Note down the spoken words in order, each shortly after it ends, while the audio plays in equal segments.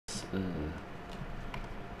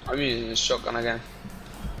I'm using the shotgun again.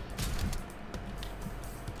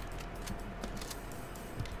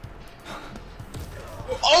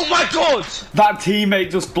 Oh my god! That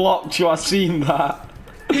teammate just blocked you, I seen that.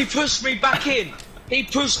 He pushed me back in! He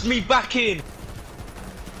pushed me back in!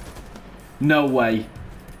 No way.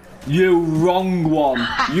 You wrong one.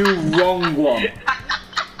 You wrong one.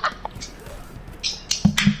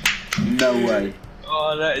 No way.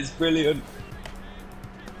 Oh, that is brilliant.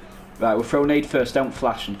 Right, we'll throw nade first. Don't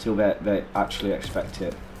flash until they actually expect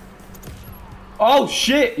it. Oh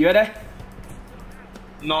shit! You ready?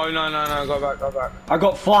 No, go back, go back. I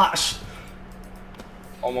got flash.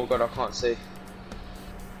 Oh my god, I can't see.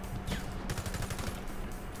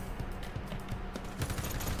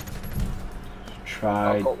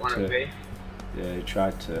 Tried I've got one to. of B. Yeah, he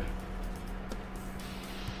tried to.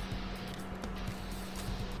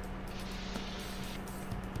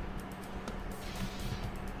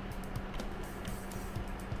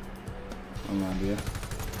 I'm around here.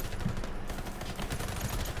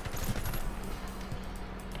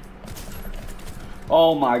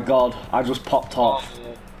 Oh my god, I just popped off.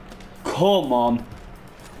 Oh, Come on.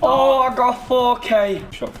 Oh, I got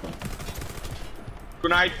 4K. Shotgun.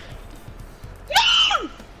 grenade. No!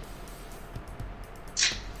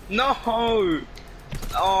 No!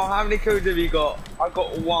 Oh, how many kills have you got? I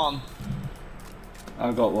got one.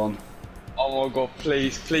 I got one. Oh my god,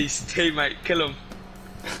 please, please, teammate, kill him.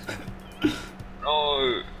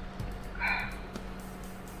 No.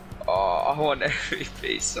 Oh, I want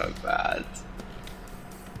MVP so bad.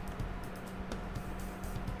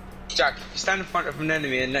 Jack, if you stand in front of an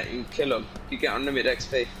enemy and let him kill him, you get unlimited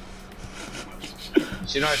XP. Do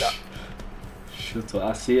you know that? Shut up,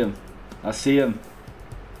 I see him. I see him.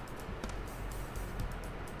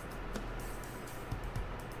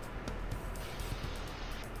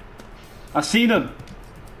 I seen him.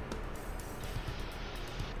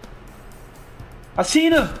 I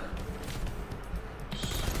seen him.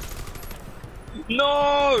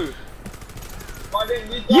 No! Why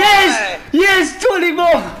didn't you die? Yes! Yes! 20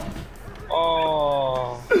 more!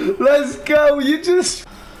 Oh. Let's go! You just.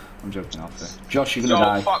 I'm joking off there. Josh, you're gonna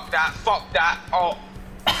die. Fuck that, fuck that. Oh.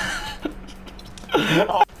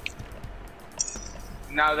 Oh.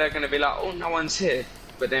 Now they're gonna be like, oh, no one's here.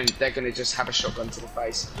 But then they're gonna just have a shotgun to the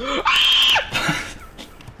face.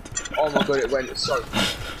 Oh my god, it went so.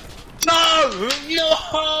 No!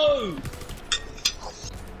 No!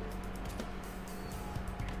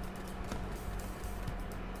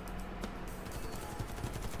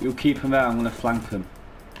 You'll keep him there, I'm gonna flank him.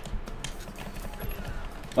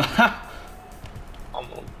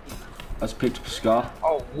 Let's pick up a scar.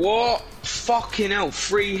 Oh, what? Fucking hell,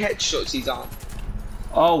 3 headshots he's on.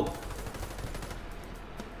 Oh!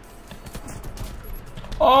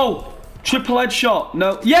 Oh! Triple headshot!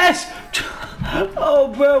 No. Yes!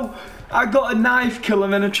 Oh, bro! I got a knife kill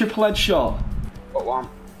and then a triple headshot. Got one.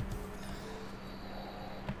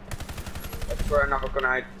 Let's throw another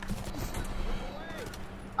grenade.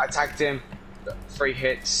 I tagged him. 3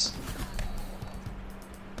 hits.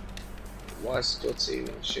 Why is your team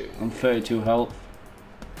shooting? I'm 32 health.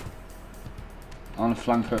 On a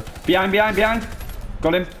flanker. Behind, behind, behind!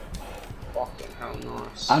 Got him. Fucking hell,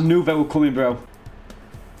 nice. I knew they were coming, bro.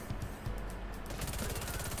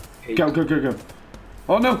 Go, go, go, go.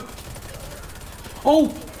 Oh no!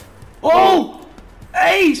 Oh! Oh!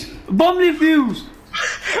 Ace! Bomb defuse!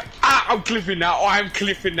 Ah, I'm clipping that. Oh, I'm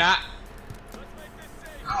clipping that.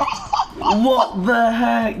 What the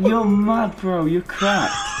heck? You're mad, bro. You're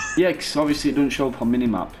cracked. Yeah, because obviously it doesn't show up on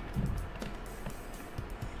minimap.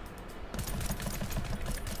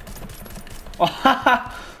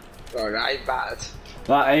 Bro, that ain't bad.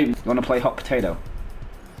 That ain't. You want to play hot potato?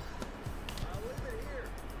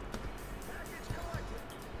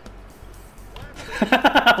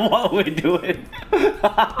 What are we doing?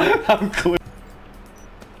 I'm clear.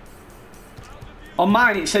 On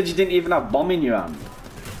mine, it said you didn't even have bomb in your hand.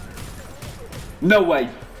 No way.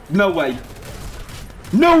 No way.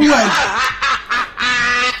 No way!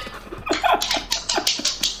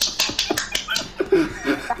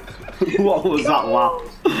 What was that laugh?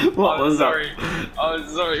 What was sorry. that? I'm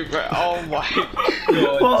sorry, but oh my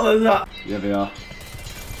god. What was that? Here they are.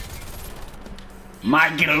 My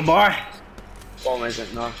good boy. Bomb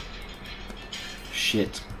isn't, no.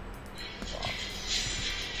 Shit.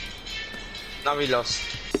 Now we lost.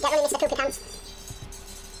 Get ready, Mr. Poopy Pants.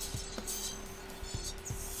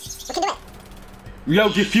 We can do it. Yo,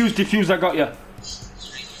 defuse, defuse, I got you.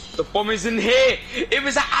 The bomb is in here. It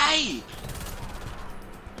was an A.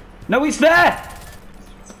 No, it's there.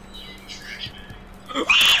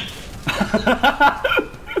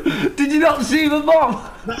 Did you not see the bomb?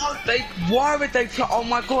 No, why would they plant? Oh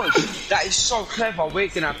my god, that is so clever. We're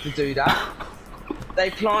gonna have to do that.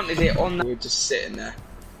 They planted it on the... We're just sitting there.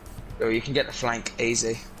 Oh, you can get the flank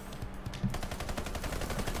easy.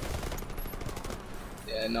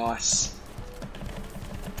 Yeah, nice.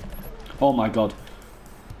 Oh my god.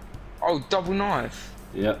 Oh, double knife.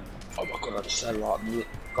 Yep. Oh my god, I just had like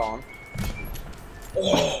gone.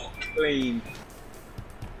 Oh, clean.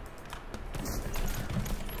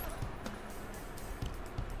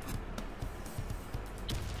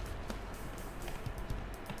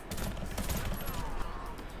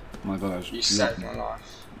 Oh my god, I just You saved my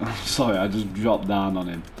life. I'm sorry, I just dropped down on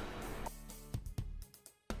him.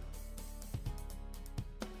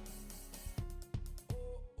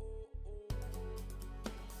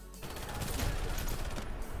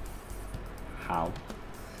 How?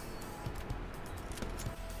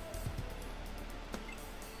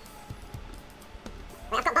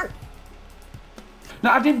 Wait, I've got bomb. No,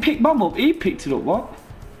 I didn't pick bomb up. He picked it up. What?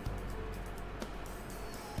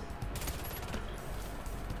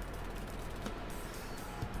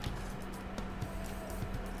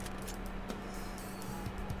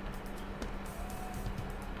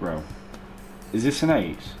 Bro, is this an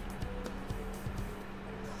ace?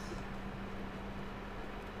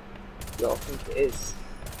 Yeah, I think it is.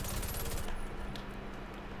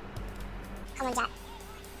 Come on, Jack.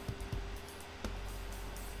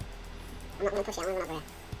 I'm not gonna push it, I'm gonna run over here.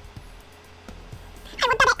 I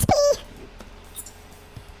want that XP!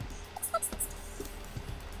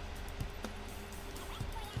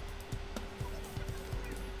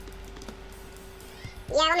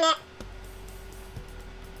 Yeah, 1 minute.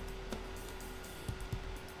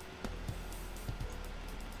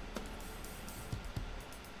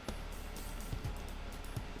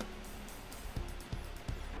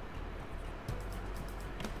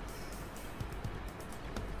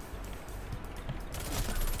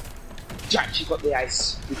 Jack, you got the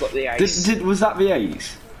ace. You got the ace. Was that the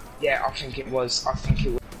ace? Yeah, I think it was. I think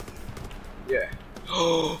it was. Yeah.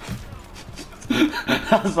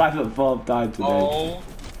 That's like the 4th time today. Oh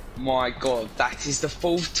my god, that is the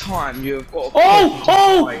 4th time you have got.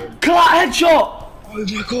 Oh! Clap headshot! Oh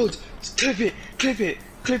my god! Clip it! Clip it!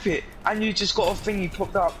 Clip it! And you just got a thingy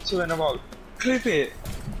popped up 2 in a row. Clip it!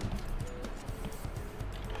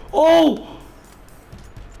 Oh!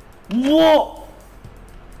 What?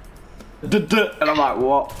 And I'm like,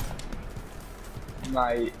 what?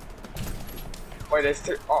 Mate. Wait, there's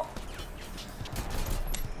 2. Oh.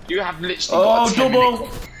 You have literally got a 10 double!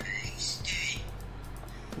 minute.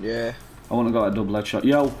 Yeah. I want to go a double headshot.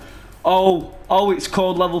 Yo. Oh, it's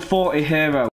called level 40 hero.